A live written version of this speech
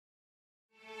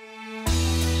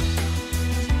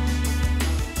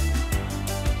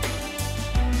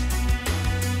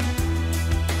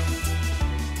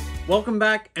Welcome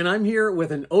back, and I'm here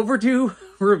with an overdue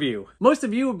review. Most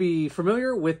of you will be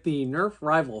familiar with the Nerf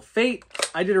rival Fate.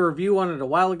 I did a review on it a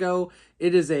while ago.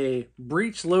 It is a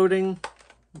breech loading...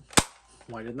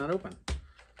 Why did not open?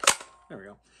 There we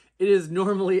go. It is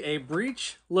normally a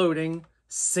breech loading,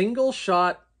 single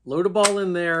shot, load a ball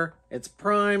in there, it's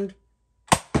primed,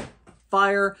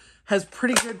 fire, has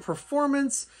pretty good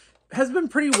performance, has been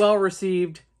pretty well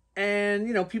received, and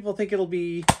you know, people think it'll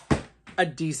be a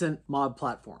decent mod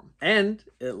platform. And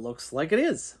it looks like it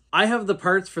is. I have the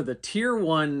parts for the Tier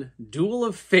 1 Duel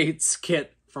of Fates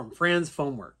kit from Franz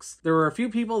Foamworks. There were a few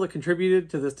people that contributed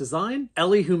to this design.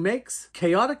 Ellie Who Makes,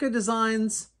 Chaotica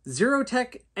Designs,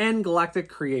 Zerotech, and Galactic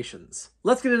Creations.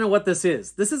 Let's get into what this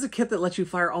is. This is a kit that lets you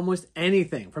fire almost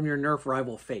anything from your Nerf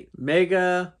rival Fate.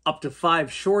 Mega, up to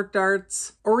 5 short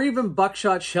darts, or even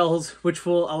buckshot shells, which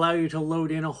will allow you to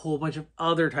load in a whole bunch of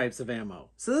other types of ammo.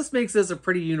 So this makes this a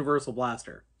pretty universal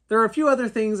blaster. There are a few other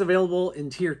things available in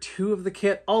Tier 2 of the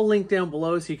kit. I'll link down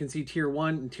below so you can see Tier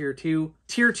 1 and Tier 2.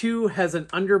 Tier 2 has an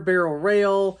underbarrel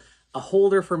rail, a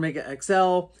holder for Mega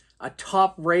XL, a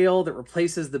top rail that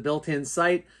replaces the built-in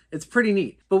sight. It's pretty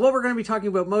neat. But what we're going to be talking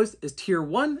about most is Tier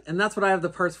 1, and that's what I have the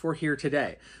parts for here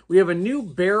today. We have a new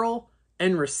barrel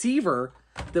and receiver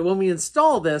that when we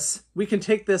install this, we can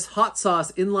take this hot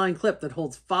sauce inline clip that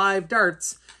holds 5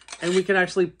 darts, and we can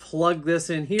actually plug this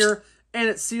in here, and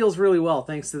it seals really well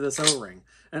thanks to this O-ring.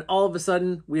 And all of a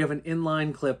sudden, we have an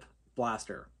inline clip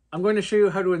blaster. I'm going to show you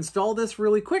how to install this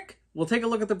really quick. We'll take a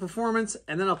look at the performance,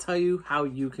 and then I'll tell you how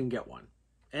you can get one.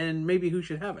 And maybe who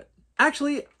should have it.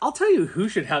 Actually, I'll tell you who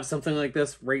should have something like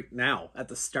this right now at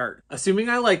the start. Assuming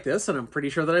I like this, and I'm pretty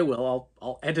sure that I will,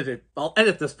 I'll edit it. I'll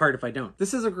edit this part if I don't.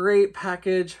 This is a great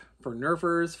package for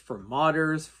Nerfers, for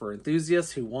modders, for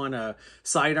enthusiasts who want a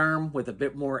sidearm with a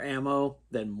bit more ammo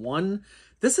than one.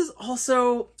 This is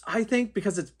also, I think,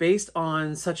 because it's based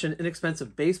on such an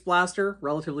inexpensive base blaster,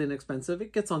 relatively inexpensive,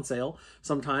 it gets on sale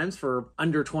sometimes for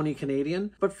under 20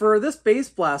 Canadian. But for this base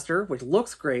blaster, which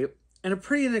looks great, and a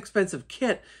pretty inexpensive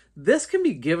kit, this can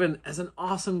be given as an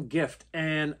awesome gift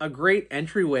and a great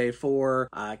entryway for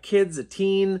kids, a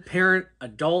teen, parent,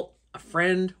 adult, a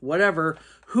friend, whatever,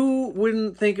 who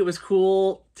wouldn't think it was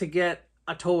cool to get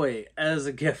a toy as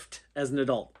a gift as an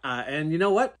adult. And you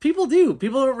know what? People do.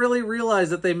 People don't really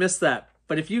realize that they miss that.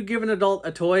 But if you give an adult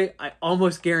a toy, I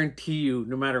almost guarantee you,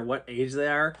 no matter what age they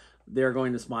are, they're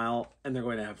going to smile and they're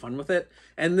going to have fun with it.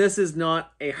 And this is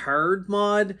not a hard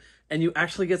mod, and you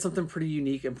actually get something pretty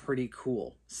unique and pretty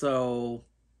cool. So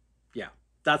yeah,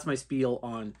 that's my spiel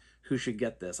on who should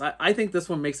get this. I think this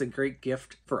one makes a great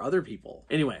gift for other people.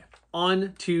 Anyway,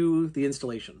 on to the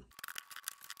installation.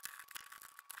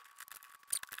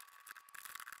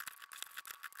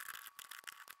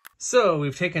 So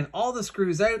we've taken all the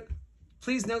screws out.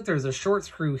 Please note there's a short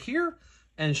screw here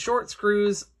and short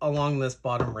screws along this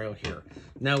bottom rail here.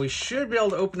 Now we should be able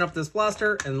to open up this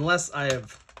blaster unless I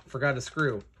have forgot a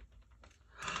screw.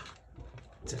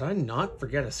 Did I not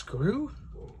forget a screw?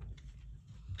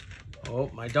 Oh,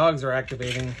 my dogs are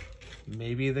activating.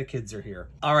 Maybe the kids are here.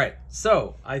 All right,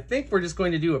 so I think we're just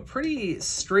going to do a pretty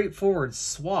straightforward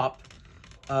swap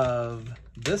of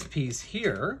this piece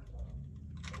here.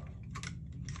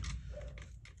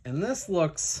 And this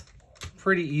looks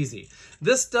pretty easy.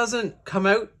 This doesn't come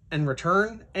out and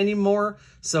return anymore,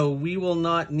 so we will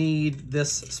not need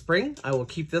this spring. I will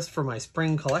keep this for my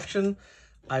spring collection.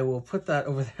 I will put that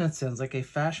over there. That sounds like a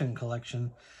fashion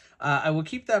collection. I will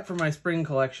keep that for my spring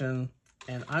collection,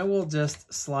 and I will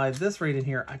just slide this right in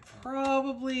here. I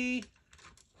probably...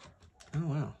 Oh,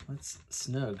 wow. That's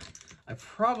snug. I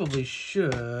probably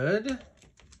should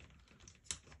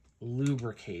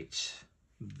lubricate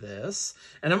this,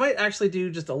 and I might actually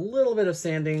do just a little bit of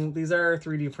sanding. These are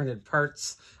 3D printed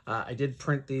parts. I did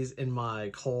print these in my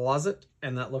closet,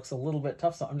 and that looks a little bit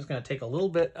tough, so I'm just going to take a little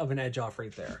bit of an edge off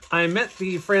right there. I met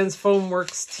the Franz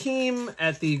Foamworks team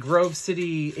at the Grove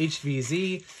City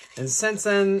HVZ, and since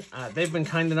then they've been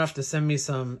kind enough to send me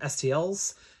some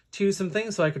STLs to some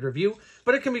things so I could review,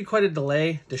 but it can be quite a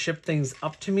delay to ship things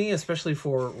up to me, especially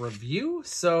for review.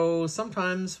 So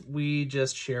sometimes we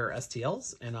just share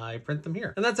STLs and I print them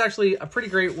here. And that's actually a pretty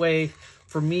great way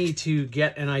for me to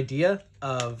get an idea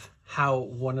of how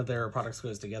one of their products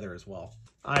goes together as well.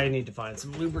 I need to find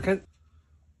some lubricant.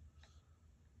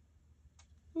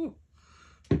 Ooh,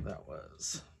 that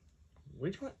was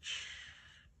way too much.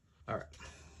 All right.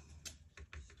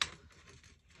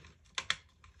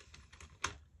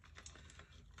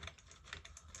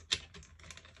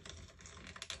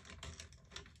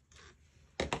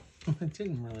 I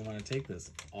didn't really want to take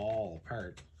this all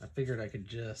apart. I figured I could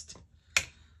just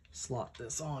slot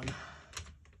this on.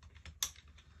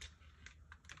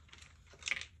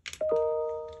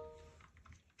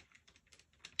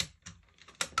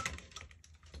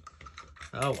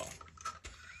 Oh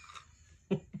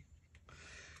well.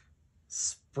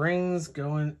 Springs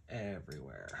going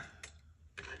everywhere.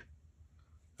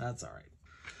 That's all right.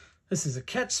 This is a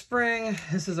catch spring.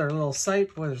 This is our little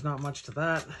sight. Boy, there's not much to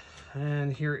that.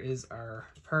 And here is our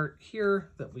part here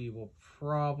that we will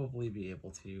probably be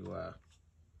able to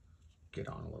get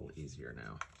on a little easier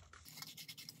now.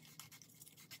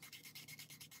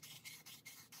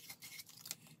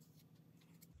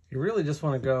 You really just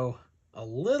want to go a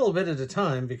little bit at a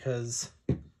time because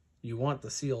you want the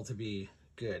seal to be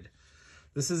good.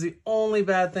 This is the only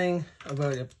bad thing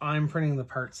about if I'm printing the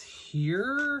parts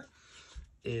here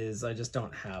is I just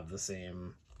don't have the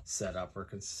same setup or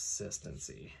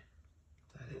consistency.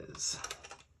 That is.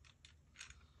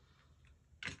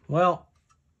 Well,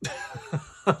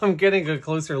 I'm getting a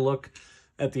closer look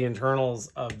at the internals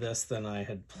of this than I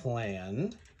had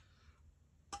planned.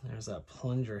 There's that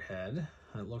plunger head.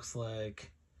 It looks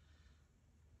like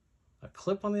a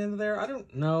clip on the end of there. I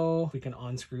don't know if we can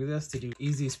unscrew this to do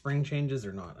easy spring changes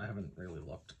or not. I haven't really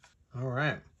looked. All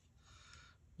right.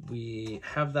 We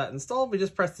have that installed. We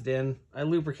just pressed it in. I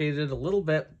lubricated it a little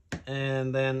bit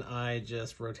and then I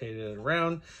just rotated it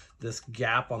around. This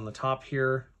gap on the top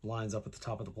here lines up at the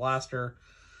top of the blaster.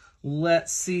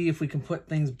 Let's see if we can put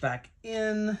things back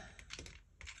in.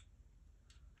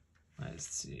 Let's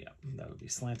see, yeah, that would be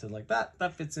slanted like that.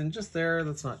 That fits in just there.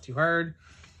 That's not too hard.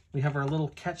 We have our little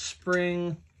catch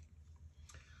spring.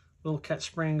 Little catch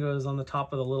spring goes on the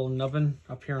top of the little nubbin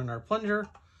up here on our plunger.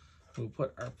 We'll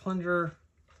put our plunger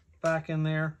back in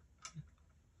there.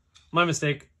 My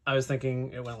mistake. I was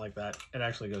thinking it went like that. It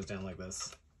actually goes down like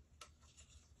this.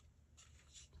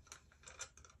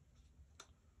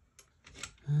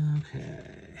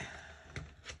 Okay.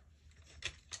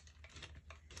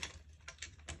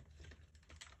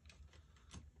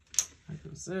 That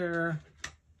goes there.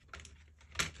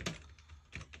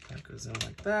 That goes in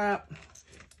like that.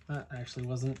 That actually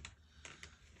wasn't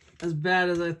as bad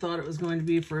as I thought it was going to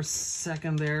be for a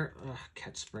second there. Ugh,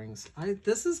 catch springs.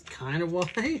 This is kind of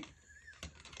why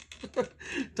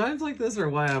times like this are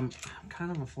why I'm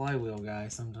kind of a flywheel guy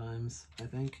sometimes, I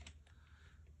think.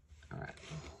 All right.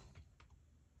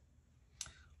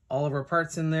 All of our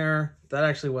parts in there. That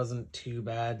actually wasn't too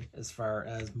bad as far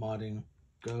as modding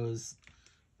goes.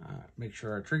 Make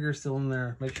sure our trigger's still in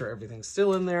there. Make sure everything's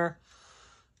still in there.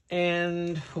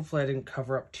 And hopefully I didn't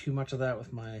cover up too much of that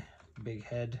with my big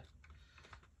head.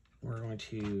 We're going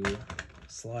to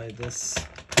slide this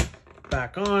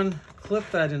back on, clip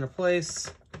that into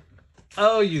place.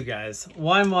 Oh, you guys,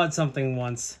 why mod something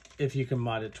once if you can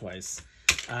mod it twice?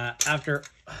 There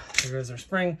goes our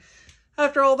spring.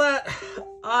 After all that,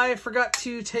 I forgot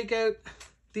to take out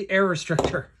the air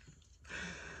restrictor,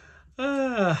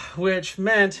 which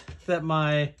meant that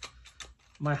my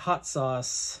hot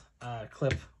sauce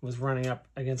clip was running up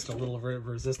against a little bit of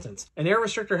resistance. An air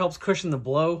restrictor helps cushion the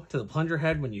blow to the plunger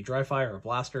head when you dry fire a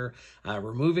blaster.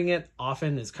 Removing it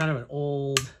often is kind of an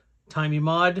old-timey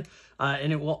mod,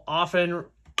 and it will often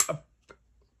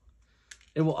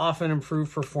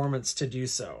improve performance to do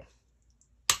so.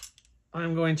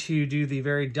 I'm going to do the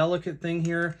very delicate thing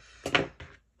here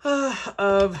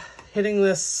of hitting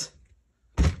this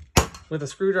with a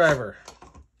screwdriver.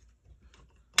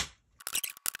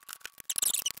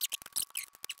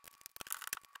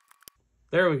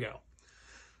 There we go.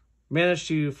 Managed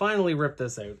to finally rip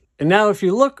this out. And now if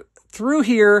you look through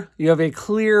here, you have a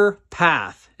clear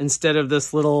path instead of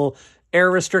this little air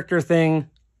restrictor thing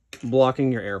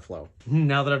blocking your airflow.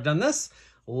 Now that I've done this,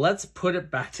 let's put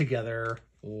it back together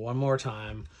one more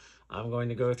time. I'm going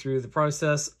to go through the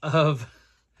process of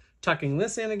tucking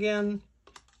this in again,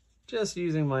 just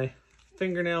using my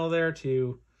fingernail there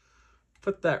to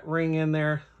put that ring in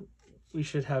there. We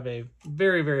should have a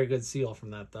very, very good seal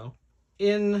from that though.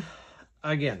 In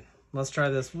again, let's try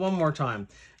this one more time.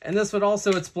 And this would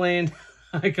also explain,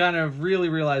 I kind of really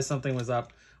realized something was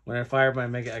up when I fired my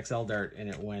Mega XL dart and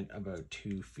it went about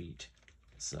 2 feet.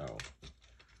 So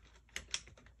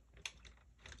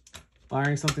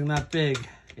firing something that big,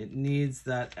 it needs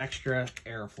that extra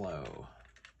airflow.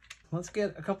 Let's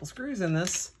get a couple screws in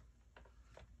this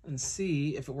and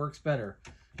see if it works better.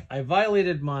 I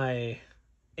violated my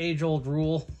age-old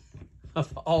rule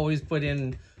of always put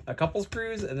in a couple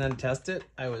screws and then test it.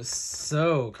 I was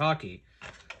so cocky.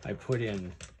 I put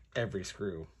in every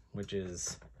screw, which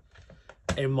is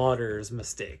a modder's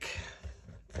mistake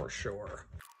for sure.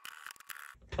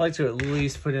 I like to at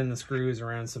least put in the screws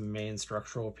around some main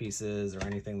structural pieces or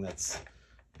anything that's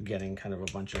getting kind of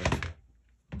a bunch of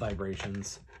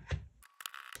vibrations.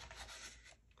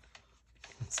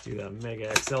 Let's do that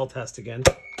Mega XL test again.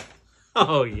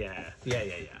 Oh yeah.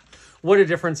 What a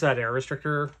difference that air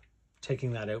restrictor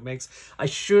taking that out makes.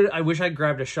 I wish I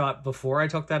grabbed a shot before I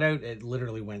took that out. It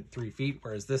literally went 3 feet,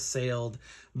 whereas this sailed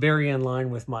very in line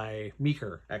with my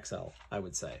Meeker XL, I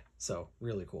would say. So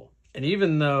really cool. And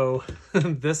even though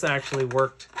this actually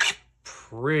worked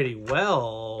pretty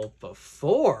well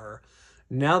before,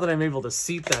 now that I'm able to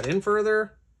seat that in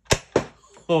further,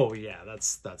 oh yeah,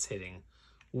 that's hitting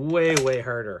way, way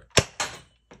harder.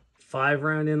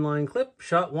 5-round inline clip,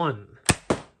 shot 1.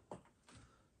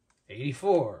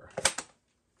 84.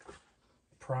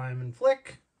 Prime and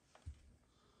flick.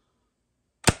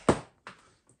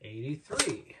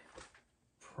 83.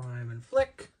 Prime and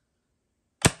flick.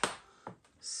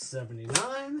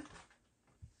 79.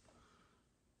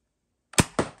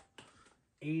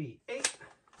 88.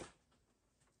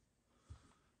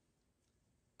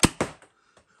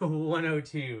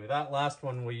 102. That last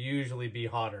one will usually be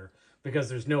hotter because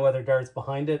there's no other darts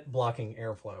behind it blocking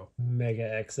airflow.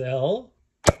 Mega XL.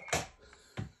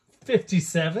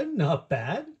 57, not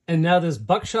bad. And now this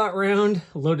buckshot round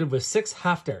loaded with 6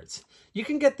 half darts. You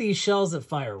can get these shells that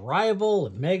fire Rival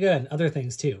and Mega and other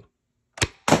things too.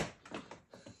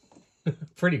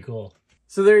 Pretty cool.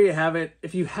 So there you have it.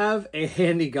 If you have a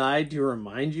handy guide to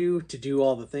remind you to do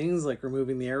all the things like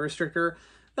removing the air restrictor,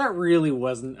 that really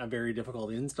wasn't a very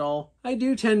difficult install. I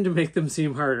do tend to make them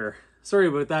seem harder. Sorry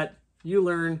about that. You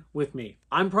learn with me.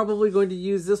 I'm probably going to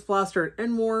use this blaster at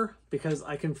Enmore because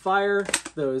I can fire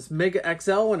those Mega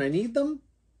XL when I need them.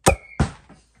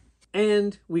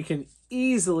 And we can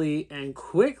easily and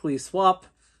quickly swap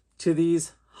to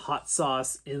these hot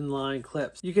sauce inline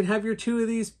clips. You can have your 2 of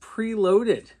these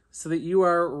preloaded so that you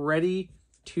are ready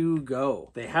to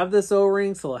go. They have this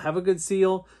O-ring, so they'll have a good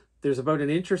seal. There's about 1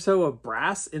 inch or so of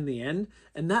brass in the end,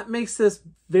 and that makes this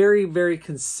very, very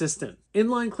consistent.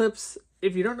 Inline clips,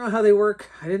 if you don't know how they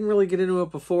work, I didn't really get into it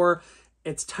before.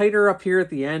 It's tighter up here at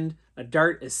the end. A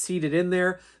dart is seated in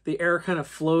there. The air kind of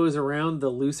flows around the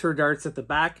looser darts at the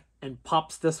back and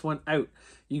pops this one out.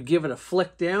 You give it a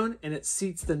flick down and it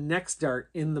seats the next dart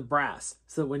in the brass.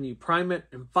 So when you prime it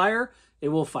and fire, it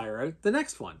will fire out the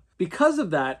next one. Because of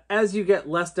that, as you get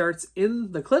less darts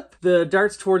in the clip, the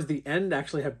darts towards the end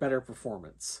actually have better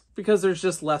performance because there's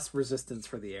just less resistance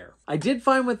for the air. I did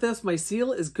find with this, my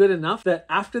seal is good enough that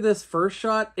after this first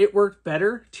shot, it worked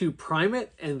better to prime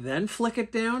it and then flick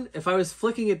it down. If I was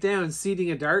flicking it down, seating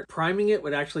a dart, priming it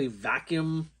would actually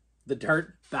vacuum the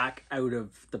dart back out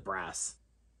of the brass.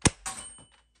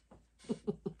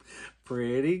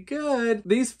 Pretty good.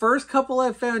 These first couple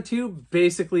I've found too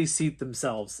basically seat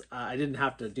themselves. I didn't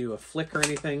have to do a flick or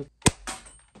anything.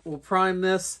 We'll prime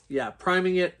this. Yeah,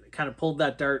 priming it kind of pulled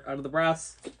that dart out of the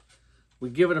brass. We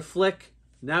give it a flick.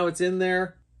 Now it's in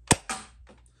there.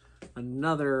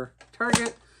 Another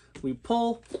target. We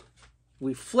pull.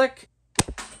 We flick.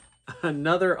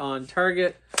 Another on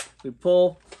target. We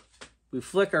pull. We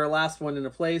flick our last one into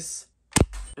place.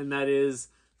 And that is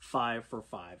 5 for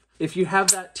 5. If you have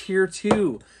that tier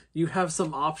 2, you have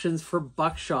some options for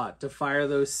buckshot to fire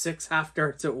those 6 half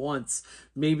darts at once,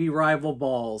 maybe rival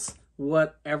balls,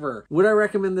 whatever. Would I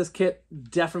recommend this kit?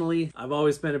 Definitely. I've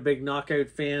always been a big knockout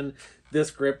fan. This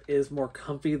grip is more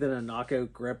comfy than a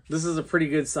knockout grip. This is a pretty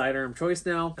good sidearm choice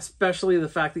now, especially the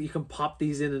fact that you can pop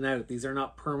these in and out. These are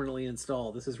not permanently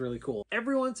installed. This is really cool.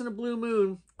 Every once in a blue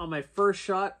moon, on my first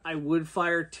shot, I would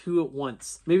fire 2 at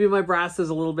once. Maybe my brass is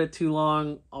a little bit too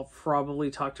long. I'll probably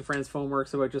talk to Friends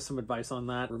Foamworks about just some advice on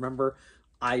that. Remember,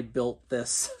 I built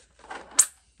this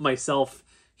myself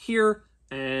here,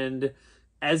 and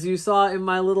as you saw in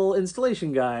my little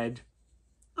installation guide,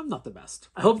 I'm not the best.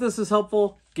 I hope this is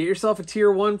helpful. Get yourself a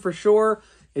tier 1 for sure.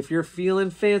 If you're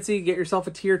feeling fancy, get yourself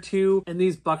a tier 2. And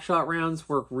these buckshot rounds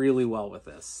work really well with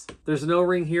this. There's no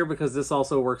ring here because this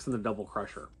also works in the double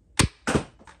crusher.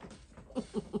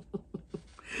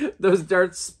 Those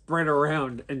darts spread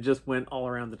around and just went all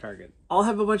around the target. I'll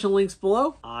have a bunch of links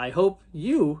below. I hope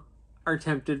you are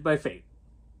tempted by fate.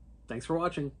 Thanks for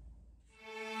watching.